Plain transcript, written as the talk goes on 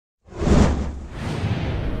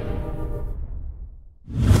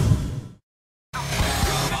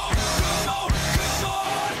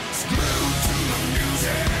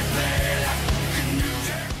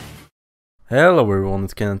Hello everyone,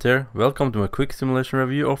 it's Kenneth here. Welcome to my quick simulation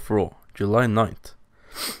review of Raw, July 9th.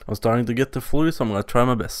 I'm starting to get the flu, so I'm gonna try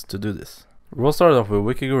my best to do this. Raw started off with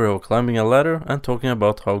Vicky Guerrero climbing a ladder and talking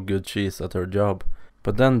about how good she is at her job.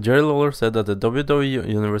 But then Jerry Lawler said that the WWE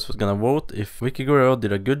Universe was gonna vote if Vicky Guerrero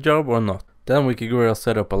did a good job or not. Then Vicky Guerrero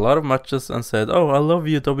set up a lot of matches and said, "Oh, I love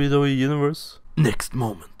you WWE Universe." Next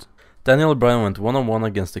moment. Daniel Bryan went one-on-one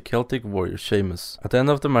against the Celtic Warrior Sheamus. At the end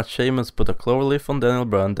of the match, Sheamus put a cloverleaf on Daniel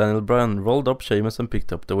Bryan. Daniel Bryan rolled up Sheamus and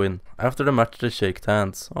picked up the win. After the match, they shaked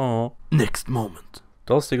hands. Aww. Next moment.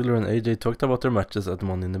 Dolph Ziggler and AJ talked about their matches at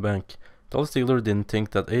Money in the Bank. Dolph Ziggler didn't think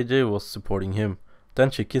that AJ was supporting him. Then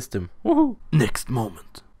she kissed him. Woohoo! Next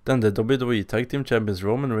moment. Then the WWE Tag Team Champions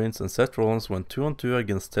Roman Reigns and Seth Rollins went 2-on-2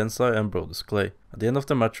 against Tensai and Brodus Clay. At the end of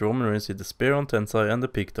the match, Roman Reigns hit a spear on Tensai and they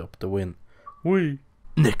picked up the win. Whee!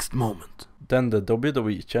 Next moment. Then the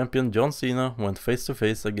WWE Champion John Cena went face to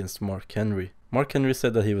face against Mark Henry. Mark Henry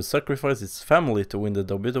said that he would sacrifice his family to win the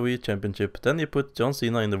WWE Championship, then he put John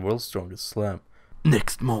Cena in the World's Strongest Slam.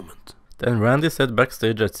 Next moment. Then Randy said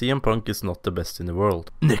backstage that CM Punk is not the best in the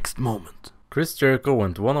world. Next moment. Chris Jericho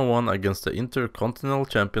went one-on-one against the Intercontinental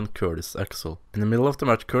Champion Curtis Axel. In the middle of the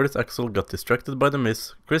match, Curtis Axel got distracted by The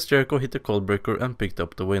Miz. Chris Jericho hit a codebreaker and picked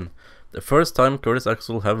up the win. The first time Curtis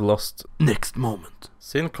Axel have lost. Next moment.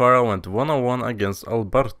 Sin Cara went one-on-one against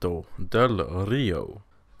Alberto Del Rio.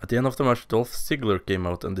 At the end of the match, Dolph Ziggler came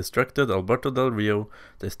out and distracted Alberto Del Rio.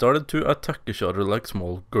 They started to attack each other like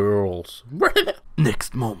small girls.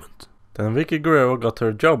 Next moment. Then Vicky Guerrero got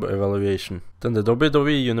her job evaluation. Then the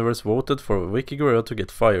WWE Universe voted for Vicky Guerrero to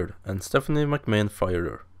get fired, and Stephanie McMahon fired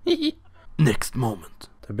her. Next moment.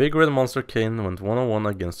 The Big Red Monster Kane went one-on-one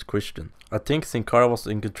against Christian. I think Sin Cara was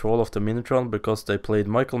in control of the Minitron because they played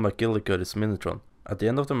Michael McGillicuddy's Minitron. At the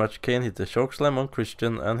end of the match, Kane hit a chokeslam on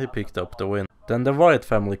Christian and he picked up the win. Then the Wyatt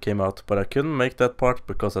family came out, but I couldn't make that part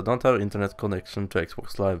because I don't have internet connection to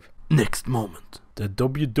Xbox Live. Next moment. The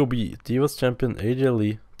WWE Divas Champion AJ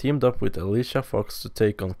Lee teamed up with Alicia Fox to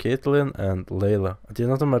take on Caitlyn and Layla. At the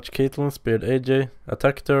end of the match, Caitlyn speared AJ,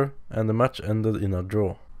 attacked her, and the match ended in a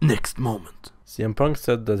draw. Next moment. CM Punk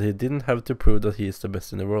said that he didn't have to prove that he is the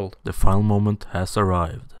best in the world. The final moment has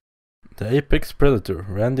arrived. The Apex Predator,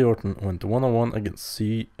 Randy Orton, went one-on-one against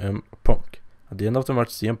CM Punk. At the end of the match,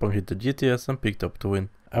 CM Punk hit the GTS and picked up the win.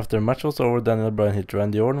 After the match was over, Daniel Bryan hit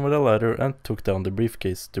Randy Orton with a ladder and took down the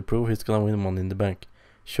briefcase to prove he's gonna win Money in the Bank.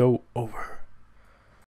 Show over.